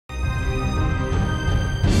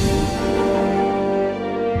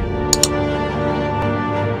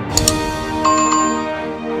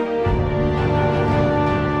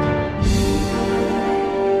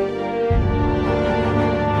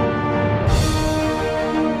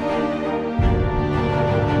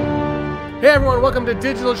Hey everyone, welcome to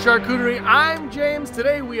Digital Charcuterie. I'm James.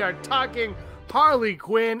 Today we are talking Harley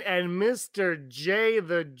Quinn and Mr. J,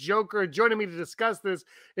 the Joker. Joining me to discuss this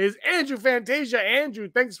is Andrew Fantasia. Andrew,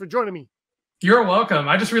 thanks for joining me. You're welcome.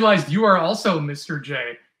 I just realized you are also Mr.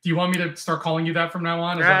 J. Do you want me to start calling you that from now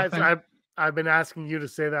on? Is that a thing? I've been asking you to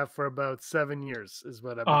say that for about 7 years, is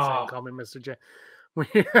what I've been saying. Call me Mr. J.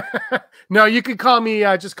 No, you can call me,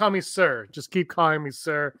 just call me sir. Just keep calling me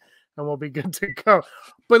sir, and we'll be good to go.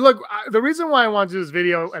 But look, the reason why I wanted to do this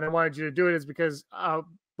video and I wanted you to do it is because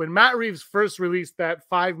when Matt Reeves first released that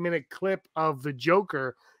 5-minute clip of the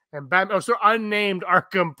Joker and Batman, unnamed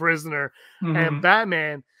Arkham prisoner and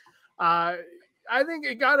Batman, I think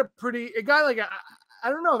it got I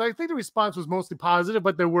don't know. I think the response was mostly positive,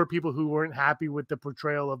 but there were people who weren't happy with the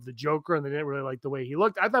portrayal of the Joker and they didn't really like the way he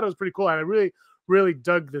looked. I thought it was pretty cool. And I really, really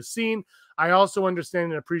dug the scene. I also understand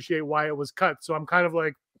and appreciate why it was cut. So I'm kind of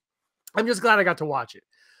like, I'm just glad I got to watch it.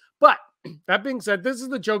 But that being said, this is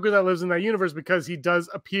the Joker that lives in that universe because he does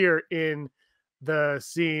appear in the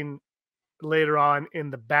scene later on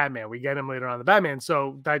in the Batman. We get him later on in the Batman.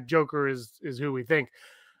 So that Joker is who we think.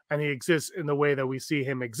 And he exists in the way that we see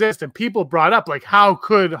him exist. And people brought up, like, how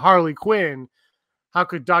could Dr. Harleen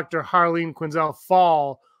Quinzel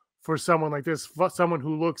fall for someone like this, someone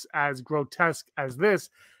who looks as grotesque as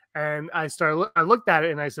this? And I looked at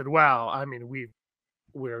it and I said, well, I mean,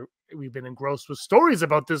 we've been engrossed with stories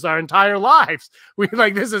about this our entire lives.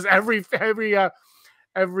 This is every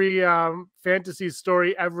fantasy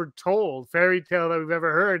story ever told, fairy tale that we've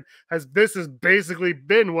ever heard. This has basically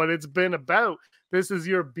been what it's been about. This is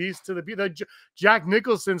your beast to the beast. Jack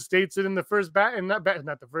Nicholson states it in the first Batman, not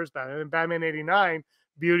the first Batman, in Batman '89,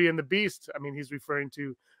 Beauty and the Beast. I mean, he's referring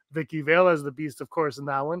to Vicky Vale as the Beast, of course, in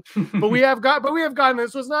that one. But we have gotten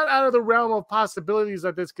this. Was not out of the realm of possibilities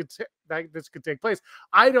that this could take place.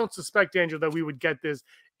 I don't suspect, Andrew, that we would get this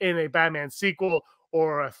in a Batman sequel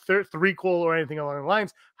or a threequel or anything along the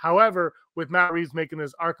lines. However, with Matt Reeves making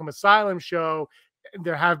this Arkham Asylum show,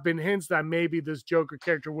 there have been hints that maybe this Joker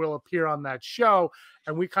character will appear on that show.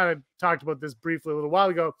 And we kind of talked about this briefly a little while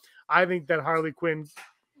ago. I think that Harley Quinn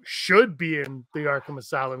should be in the Arkham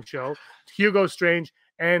Asylum show. Hugo Strange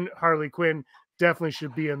and Harley Quinn definitely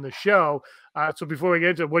should be in the show. So before we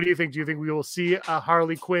get into it, what do you think? Do you think we will see a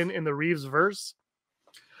Harley Quinn in the Reeveverse?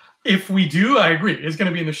 If we do, I agree. It's going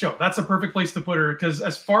to be in the show. That's a perfect place to put her because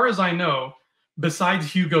as far as I know, besides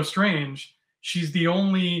Hugo Strange, she's the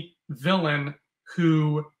only villain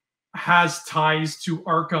who has ties to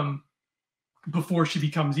Arkham before she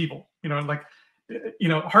becomes evil.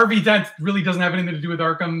 Harvey Dent really doesn't have anything to do with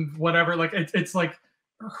Arkham, whatever. It's like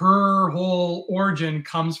her whole origin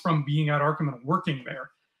comes from being at Arkham and working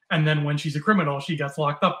there. And then when she's a criminal, she gets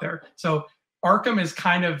locked up there. So Arkham is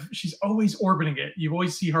she's always orbiting it. You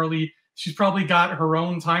always see Harley. She's probably got her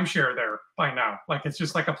own timeshare there by now. It's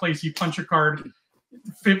just like a place you punch a card,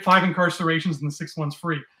 5 incarcerations and the 6th one's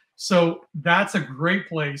free. So that's a great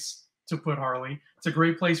place to put Harley. It's a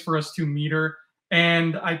great place for us to meet her.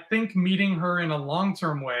 And I think meeting her in a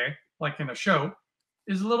long-term way, like in a show,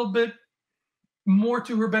 is a little bit more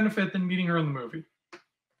to her benefit than meeting her in the movie.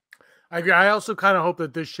 I agree. I also kind of hope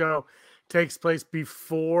that this show takes place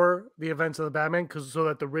before the events of the Batman, so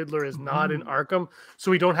that the Riddler is not in Arkham, so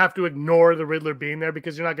we don't have to ignore the Riddler being there,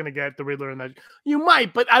 because you're not going to get the Riddler in that. You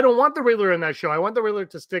might, but I don't want the Riddler in that show. I want the Riddler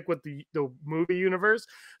to stick with the movie universe.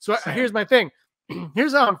 So here's my thing.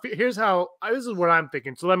 This is what I'm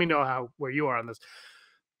thinking. So let me know where you are on this.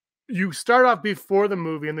 You start off before the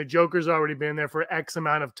movie, and the Joker's already been there for X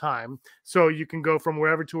amount of time, so you can go from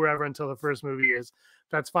wherever to wherever until the first movie is.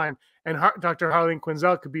 That's fine. And Dr. Harleen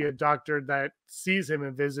Quinzel could be a doctor that sees him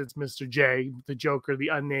and visits Mr. J, the Joker, the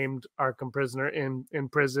unnamed Arkham prisoner in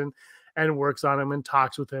prison, and works on him and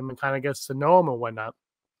talks with him and kind of gets to know him and whatnot.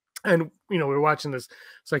 And, we're watching this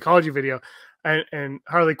psychology video, and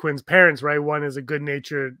Harley Quinn's parents, right? One is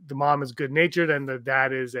the mom is good-natured, and the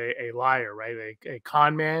dad is a liar, right? A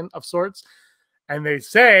con man of sorts. And they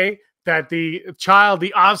say that the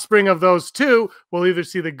offspring of those two, will either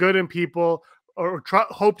see the good in people or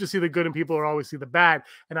hope to see the good in people or always see the bad.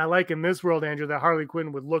 And I like in this world, Andrew, that Harley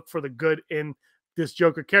Quinn would look for the good in this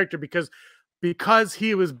Joker character because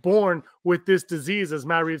he was born with this disease, as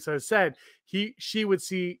Matt Reeves has said. She would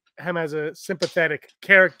see him as a sympathetic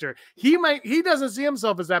character. He doesn't see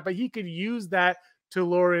himself as that, but he could use that to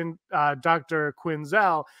lure in Dr.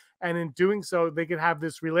 Quinzel, and in doing so, they could have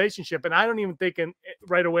this relationship. And I don't even think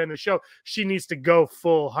right away in the show she needs to go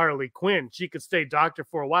full Harley Quinn. She could stay doctor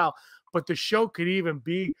for a while, but the show could even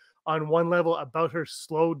be on one level about her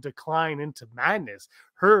slow decline into madness,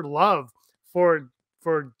 her love for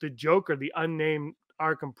the Joker, the unnamed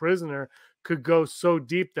Arkham prisoner could go so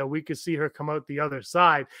deep that we could see her come out the other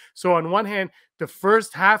side. So on one hand, the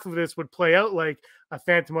first half of this would play out like a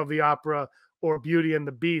Phantom of the Opera or Beauty and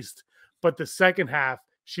the Beast, but the second half,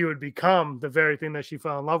 she would become the very thing that she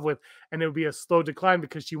fell in love with, and it would be a slow decline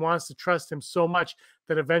because she wants to trust him so much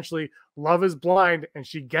that eventually love is blind, and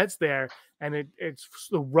she gets there, and it's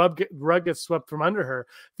the rug gets swept from under her.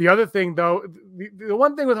 The other thing, though, the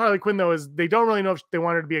one thing with Harley Quinn, though, is they don't really know if they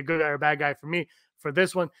want her to be a good guy or a bad guy. For me, for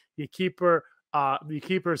this one, you keep her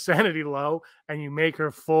sanity low, and you make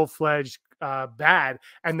her full-fledged bad.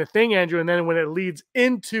 And the thing, Andrew, and then when it leads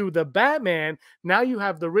into the Batman, now you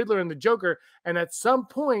have the Riddler and the Joker, and at some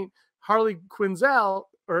point, Harley Quinzel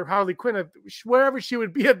or Harley Quinn, wherever she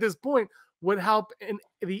would be at this point, would help in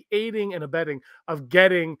the aiding and abetting of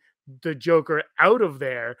getting the Joker out of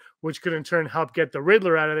there, which could in turn help get the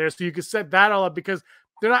Riddler out of there. So you could set that all up because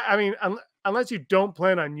they're not, I mean, unless you don't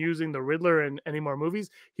plan on using the Riddler in any more movies,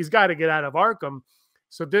 he's got to get out of Arkham.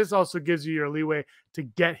 So this also gives you your leeway to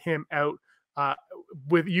get him out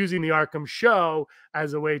with using the Arkham show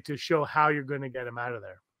as a way to show how you're going to get him out of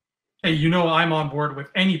there. Hey, I'm on board with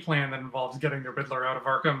any plan that involves getting the Riddler out of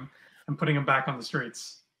Arkham and putting him back on the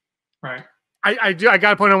streets, right? I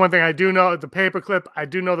got to point out one thing. I do know the paperclip. I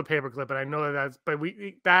do know the paperclip, and I know that's. But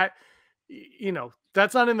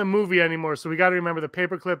that's not in the movie anymore. So we got to remember the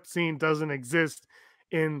paperclip scene doesn't exist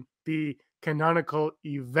in the canonical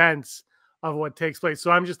events of what takes place.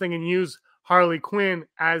 So I'm just thinking, use Harley Quinn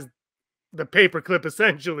as the paperclip.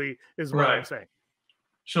 Essentially, is what I'm saying.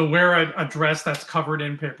 She'll wear a dress that's covered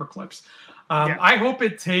in paper clips. I hope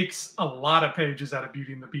it takes a lot of pages out of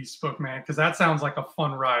Beauty and the Beast book, man, because that sounds like a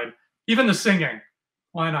fun ride. Even the singing,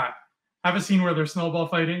 why not? Have a scene where they're snowball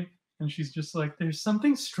fighting, and she's just like, "There's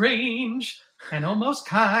something strange and almost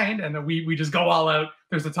kind," and then we just go all out.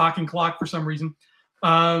 There's a talking clock for some reason.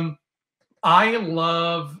 I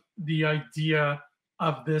love the idea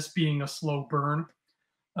of this being a slow burn,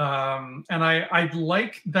 and I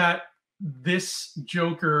like that. This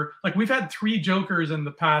Joker, like we've had 3 Jokers in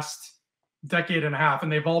the past decade and a half,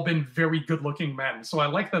 and they've all been very good-looking men. So I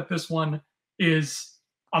like that this one is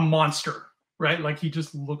a monster, right? Like he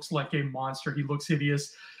just looks like a monster. He looks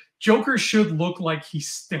hideous. Joker should look like he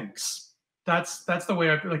stinks. That's the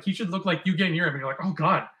way I feel. Like he should look like you get near him and you're like, oh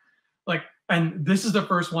God. Like, and this is the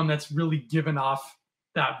first one that's really given off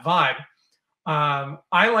that vibe.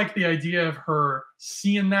 I like the idea of her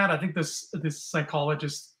seeing that. I think this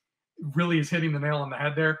psychologist really is hitting the nail on the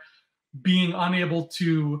head there, being unable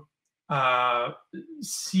to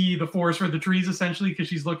see the forest for the trees, essentially, because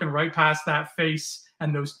she's looking right past that face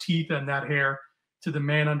and those teeth and that hair to the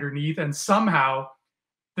man underneath. And somehow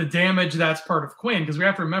the damage that's part of Quinn, because we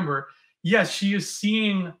have to remember, yes, she is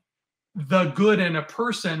seeing the good in a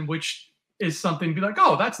person, which is something to be like,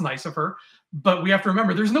 oh, that's nice of her. But we have to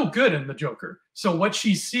remember there's no good in the Joker. So what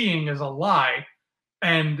she's seeing is a lie.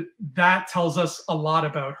 And that tells us a lot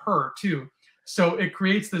about her, too. So it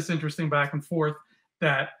creates this interesting back and forth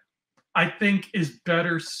that I think is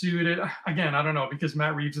better suited. Again, I don't know, because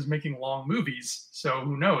Matt Reeves is making long movies. So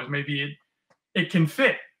who knows? Maybe it can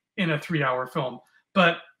fit in a 3-hour film.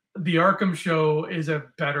 But the Arkham show is a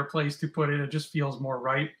better place to put it. It just feels more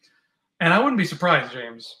right. And I wouldn't be surprised,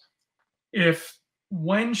 James, if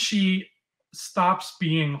when she stops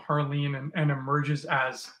being Harleen and emerges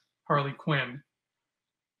as Harley Quinn,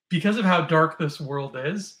 because of how dark this world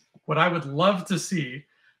is, what I would love to see,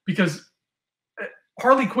 because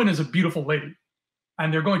Harley Quinn is a beautiful lady,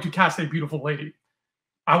 and they're going to cast a beautiful lady.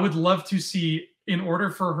 I would love to see, in order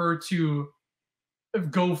for her to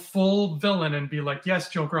go full villain and be like, yes,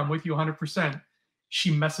 Joker, I'm with you 100%,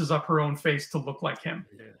 she messes up her own face to look like him.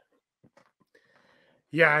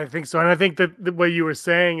 Yeah, I think so. And I think that what you were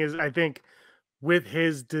saying is, I think with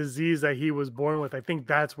his disease that he was born with, I think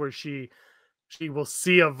that's where she will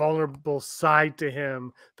see a vulnerable side to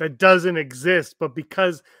him that doesn't exist. But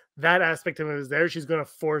because that aspect of him is there, she's going to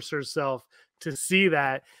force herself to see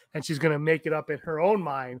that. And she's going to make it up in her own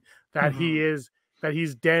mind that he's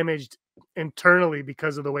damaged internally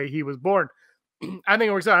because of the way he was born. I think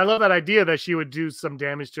it works out. I love that idea that she would do some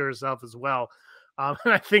damage to herself as well. And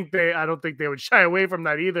I don't think they would shy away from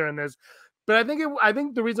that either in this. But I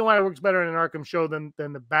think the reason why it works better in an Arkham show than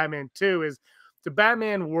the Batman 2 is the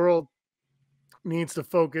Batman world needs to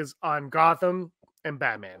focus on Gotham and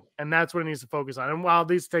Batman, and that's what it needs to focus on. And while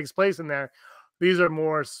this takes place in there, these are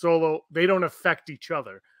more solo. They don't affect each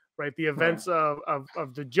other, right? The events of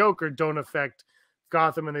the Joker don't affect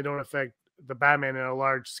Gotham, and they don't affect the Batman in a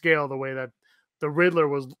large scale the way that the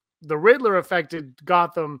Riddler affected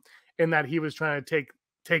Gotham in that he was trying to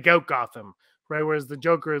take out Gotham, right? Whereas the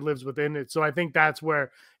Joker lives within it. So I think that's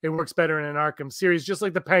where it works better in an Arkham series, just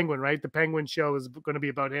like the Penguin, right? The Penguin show is going to be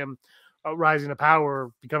about him rising to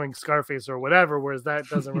power, becoming Scarface or whatever, whereas that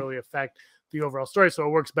doesn't really affect the overall story. So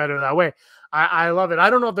it works better that way. I love it. I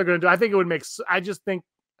don't know if they're going to do, I think it would make, I just think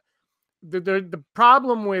the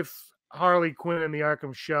problem with Harley Quinn in the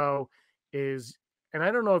Arkham show is, and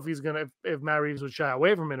I don't know if he's going to, if Matt Reeves would shy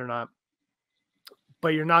away from it or not, but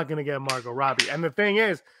you're not going to get Margot Robbie. And the thing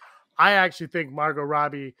is, I actually think Margot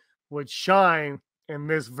Robbie would shine in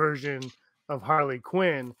this version of Harley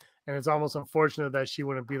Quinn. And it's almost unfortunate that she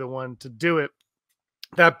wouldn't be the one to do it.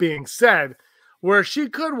 That being said, where she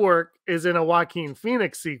could work is in a Joaquin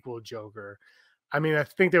Phoenix sequel Joker. I mean, I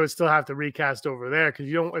think they would still have to recast over there because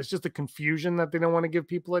it's just a confusion that they don't want to give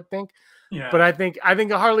people, I think. Yeah. But I think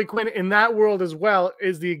a Harley Quinn in that world as well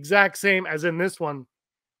is the exact same as in this one.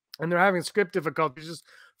 And they're having script difficulties, just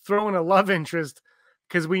throwing a love interest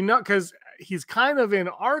because he's kind of in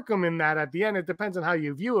Arkham in that at the end. It depends on how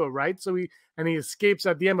you view it, right? So he escapes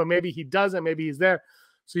at the end, but maybe he doesn't, maybe he's there.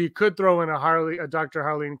 So you could throw in a Dr.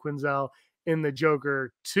 Harleen Quinzel in the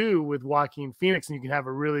Joker 2 with Joaquin Phoenix, and you can have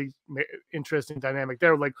a really interesting dynamic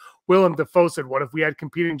there. Like Willem Dafoe said, what if we had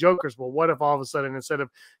competing Jokers? Well, what if all of a sudden, instead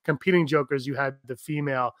of competing Jokers, you had the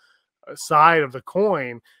female side of the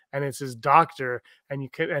coin, and it's his doctor,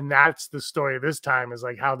 and that's the story this time, is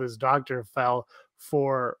like how this doctor fell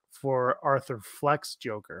for Arthur Fleck's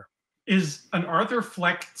Joker. Is an Arthur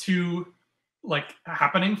Fleck 2 like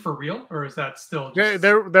happening for real, or is that still just...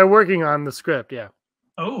 they're working on the script? Yeah.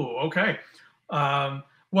 Oh, okay.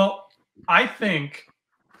 Well, I think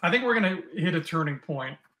we're gonna hit a turning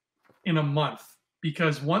point in a month,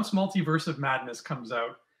 because once Multiverse of Madness comes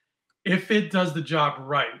out, if it does the job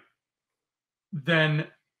right, then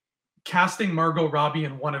casting Margot Robbie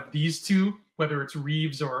in one of these two, whether it's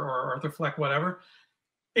Reeves or Arthur Fleck, whatever,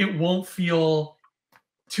 it won't feel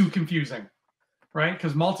too confusing, right?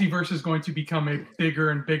 Because Multiverse is going to become a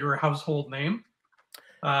bigger and bigger household name.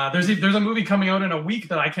 There's a movie coming out in a week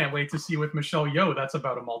that I can't wait to see with Michelle Yeoh. That's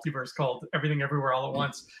about a multiverse called Everything Everywhere All at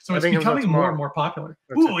Once. So it's becoming more and more popular.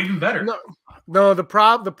 Ooh, even better. No, the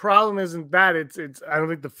problem isn't that. It's I don't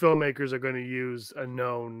think the filmmakers are going to use a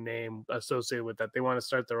known name associated with that. They want to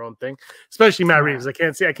start their own thing, especially Matt Reeves. I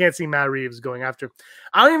can't see Matt Reeves going after.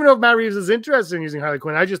 I don't even know if Matt Reeves is interested in using Harley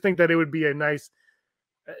Quinn. I just think that it would be a nice,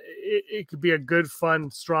 it could be a good,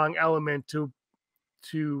 fun, strong element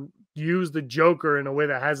to use the Joker in a way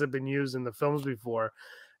that hasn't been used in the films before.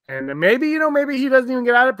 And maybe he doesn't even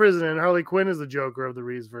get out of prison and Harley Quinn is the Joker of the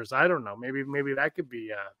Reeveverse. I don't know. Maybe that could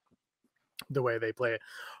be the way they play it.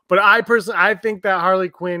 But I think that Harley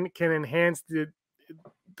Quinn can enhance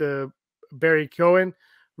the Barry Keoghan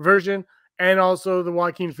version and also the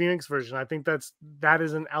Joaquin Phoenix version. I think that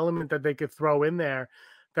is an element that they could throw in there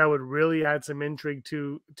that would really add some intrigue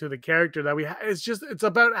to the character that we have. It's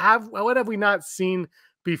about what have we not seen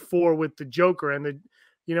before with the Joker, and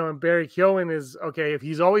and Barry Keoghan is okay. If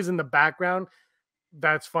he's always in the background,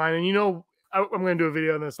 that's fine. And I'm going to do a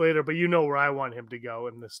video on this later, but where I want him to go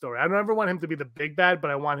in this story. I don't ever want him to be the big bad,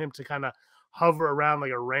 but I want him to kind of hover around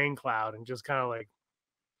like a rain cloud and just kind of like,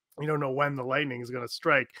 you don't know when the lightning is going to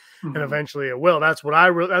strike, and eventually it will. That's what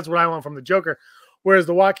I want from the Joker. Whereas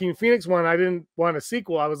the Joaquin Phoenix one, I didn't want a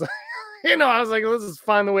sequel. I was like, this is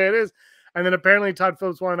fine the way it is. And then apparently Todd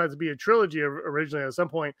Phillips wanted that to be a trilogy originally at some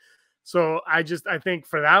point. So I think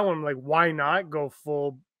for that one, like, why not go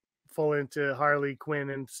full into Harley Quinn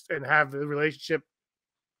and have the relationship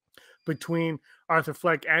between Arthur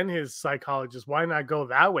Fleck and his psychologist? Why not go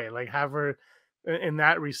that way? Like, have her in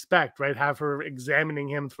that respect, right? Have her examining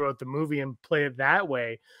him throughout the movie and play it that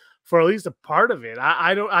way for at least a part of it.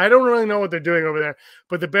 I don't really know what they're doing over there.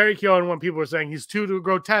 But the Barry Keoghan one, people were saying he's too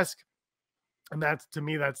grotesque. And to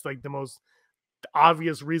me, that's like the most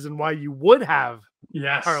obvious reason why you would have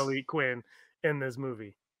Harley Quinn in this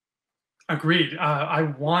movie. Agreed. I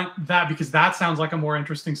want that because that sounds like a more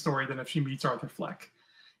interesting story than if she meets Arthur Fleck.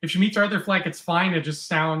 If she meets Arthur Fleck, it's fine. It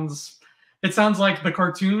sounds like the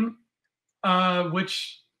cartoon,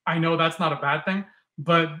 which I know that's not a bad thing,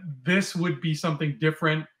 but this would be something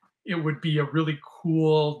different. It would be a really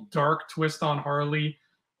cool, dark twist on Harley.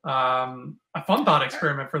 A fun thought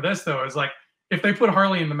experiment for this, though, is like, if they put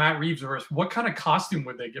Harley in the Matt Reeveverse, what kind of costume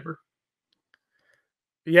would they give her?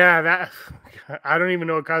 Yeah, I don't even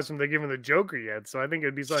know what costume they're giving the Joker yet. So I think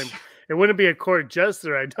it'd be something. It wouldn't be a court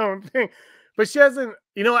jester, I don't think. But she hasn't.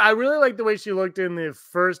 I really like the way she looked in the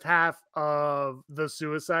first half of the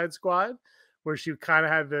Suicide Squad, where she kind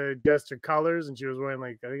of had the jester colors and she was wearing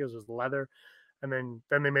I think it was just leather, and then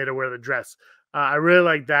they made her wear the dress. I really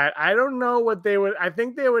like that. I don't know what they would. I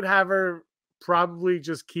think they would have her probably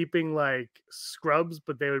just keeping like scrubs,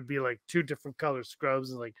 but they would be like 2 different color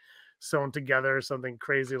scrubs and like sewn together or something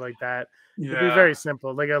crazy like that. It'd be very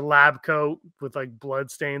simple, like a lab coat with like blood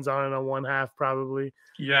stains on it on one half, probably.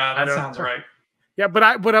 Yeah, that sounds right. Yeah,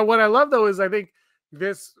 but what I love though is I think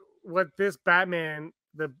what this Batman,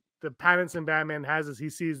 the Pattinson Batman has is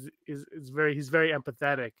he's very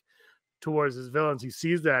empathetic towards his villains. He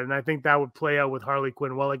sees that, and I think that would play out with Harley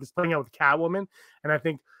Quinn well, like it's playing out with Catwoman. And I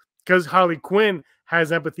think because Harley Quinn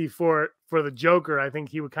has empathy for the Joker, I think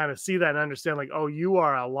he would kind of see that and understand, like, oh, you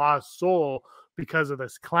are a lost soul because of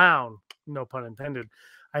this clown. No pun intended.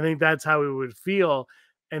 I think that's how he would feel.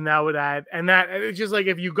 And that would add, and it's just like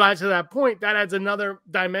if you got to that point, that adds another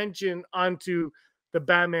dimension onto the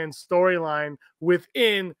Batman storyline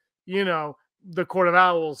within, the Court of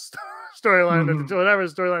Owls storyline, whatever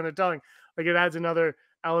storyline they're telling. Like it adds another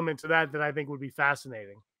element to that I think would be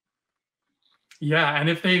fascinating. Yeah, and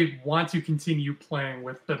if they want to continue playing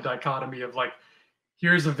with the dichotomy of like,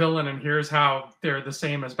 here's a villain and here's how they're the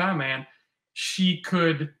same as Batman, she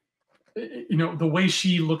could, the way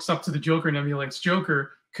she looks up to the Joker and emulates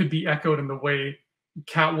Joker could be echoed in the way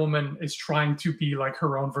Catwoman is trying to be like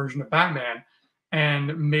her own version of Batman.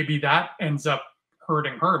 And maybe that ends up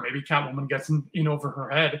hurting her. Maybe Catwoman gets in over her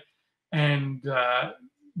head and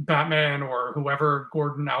Batman or whoever,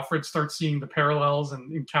 Gordon, Alfred, starts seeing the parallels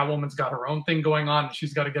and Catwoman's got her own thing going on and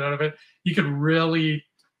she's got to get out of it. You could really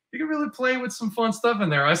play with some fun stuff in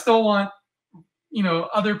there. I still want,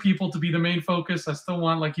 other people to be the main focus. I still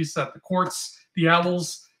want, like you said, the courts, the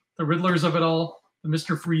owls, the Riddlers of it all, the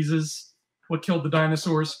Mr. Freezes, what killed the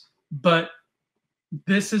dinosaurs. But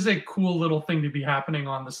this is a cool little thing to be happening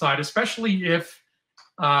on the side, especially if,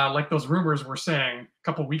 like those rumors were saying a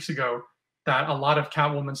couple weeks ago, that a lot of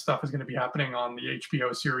Catwoman stuff is going to be happening on the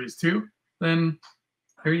HBO series too. Then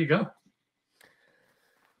here you go.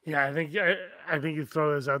 Yeah, I think you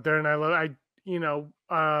throw this out there, and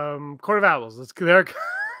Court of Owls.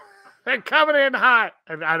 They're coming in hot.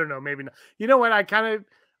 I don't know, maybe not. You know what? I'm going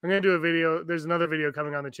to do a video. There's another video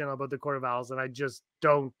coming on the channel about the Court of Owls, and I just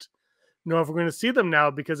don't know if we're going to see them now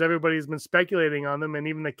because everybody's been speculating on them, and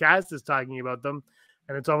even the cast is talking about them.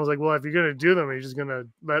 And it's almost like, well, if you're going to do them, you're just going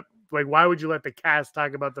to why would you let the cast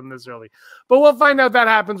talk about them this early? But we'll find out that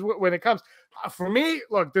happens when it comes. For me,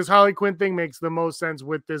 look, this Harley Quinn thing makes the most sense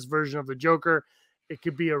with this version of the Joker. It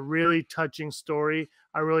could be a really touching story,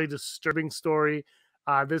 a really disturbing story.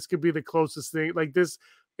 This could be the closest thing. Like this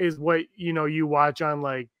is what, you watch on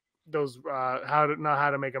like those, not how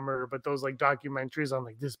to make a murder, but those like documentaries on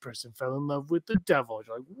like this person fell in love with the devil.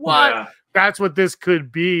 You're like, what? Yeah. That's what this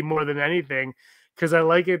could be more than anything. Cause I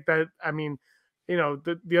like it that,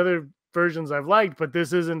 the other versions I've liked, but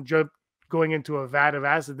this isn't just going into a vat of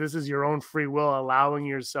acid. This is your own free will, allowing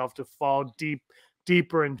yourself to fall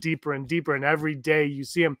deeper and deeper and deeper. And every day you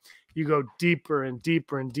see him, you go deeper and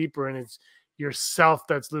deeper and deeper. And it's yourself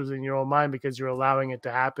that's losing your own mind because you're allowing it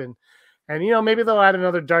to happen. And, maybe they'll add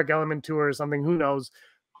another dark element to her or something, who knows?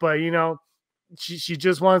 But, she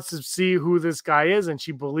just wants to see who this guy is. And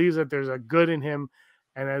she believes that there's a good in him.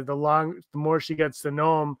 And as the more she gets to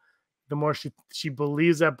know him, the more she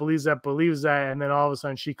believes that. And then all of a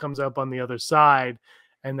sudden she comes up on the other side.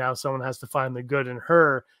 And now someone has to find the good in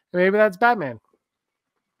her. And maybe that's Batman.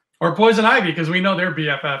 Or Poison Ivy, because we know they're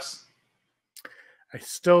BFFs. I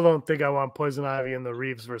still don't think I want Poison Ivy in the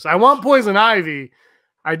Reeveverse. I want Poison Ivy.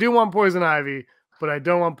 I do want Poison Ivy, but I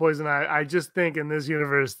don't want Poison Ivy. I just think in this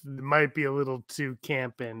universe it might be a little too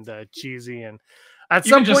camp and cheesy. And at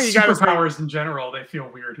some point, you got superpowers in general. They feel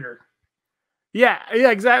weird here. Yeah,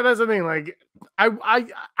 exactly. That's the thing. Like,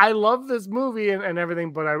 I love this movie and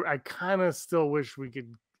everything, but I kind of still wish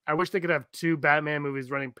I wish they could have 2 Batman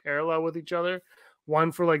movies running parallel with each other.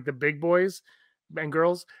 One for like the big boys and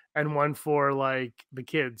girls, and one for like the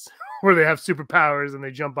kids, where they have superpowers and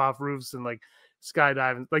they jump off roofs and like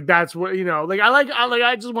skydiving. Like that's what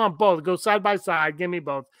I just want both. Go side by side. Give me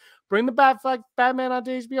both. Bring the Batman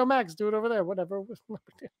onto HBO Max. Do it over there. Whatever.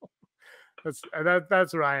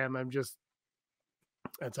 That's where I am.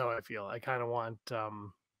 That's how I feel. I kind of want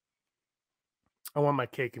I want my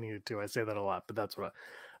cake and eat it too. I say that a lot, but that's what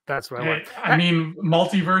I want. I mean,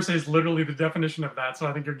 multiverse is literally the definition of that. So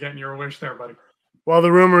I think you're getting your wish there, buddy. Well,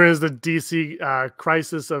 the rumor is the DC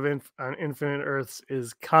Crisis of Infinite Earths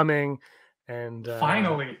is coming, and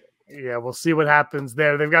finally, yeah, we'll see what happens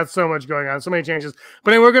there. They've got so much going on, so many changes.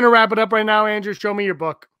 But anyway, we're going to wrap it up right now. Andrew, show me your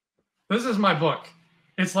book. This is my book.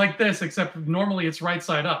 It's like this, except normally it's right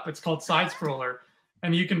side up. It's called Side Scroller,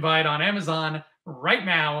 and you can buy it on Amazon right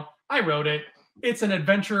now. I wrote it. It's an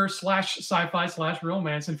adventure / sci-fi /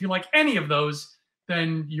 romance. And if you like any of those,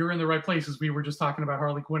 then you're in the right place, as we were just talking about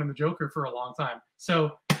Harley Quinn and the Joker for a long time.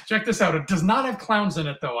 So check this out. It does not have clowns in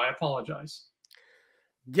it, though. I apologize.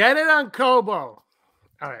 Get it on Kobo.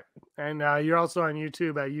 All right. And you're also on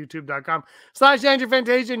YouTube at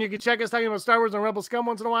youtube.com/AndrewFantasia. And you can check us talking about Star Wars and Rebel Scum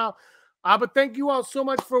once in a while. But thank you all so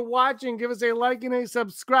much for watching. Give us a like and a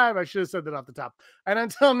subscribe. I should have said that off the top. And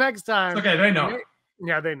until next time. Okay, they know.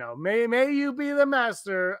 They know. May you be the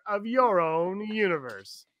master of your own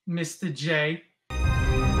universe. Mr. J.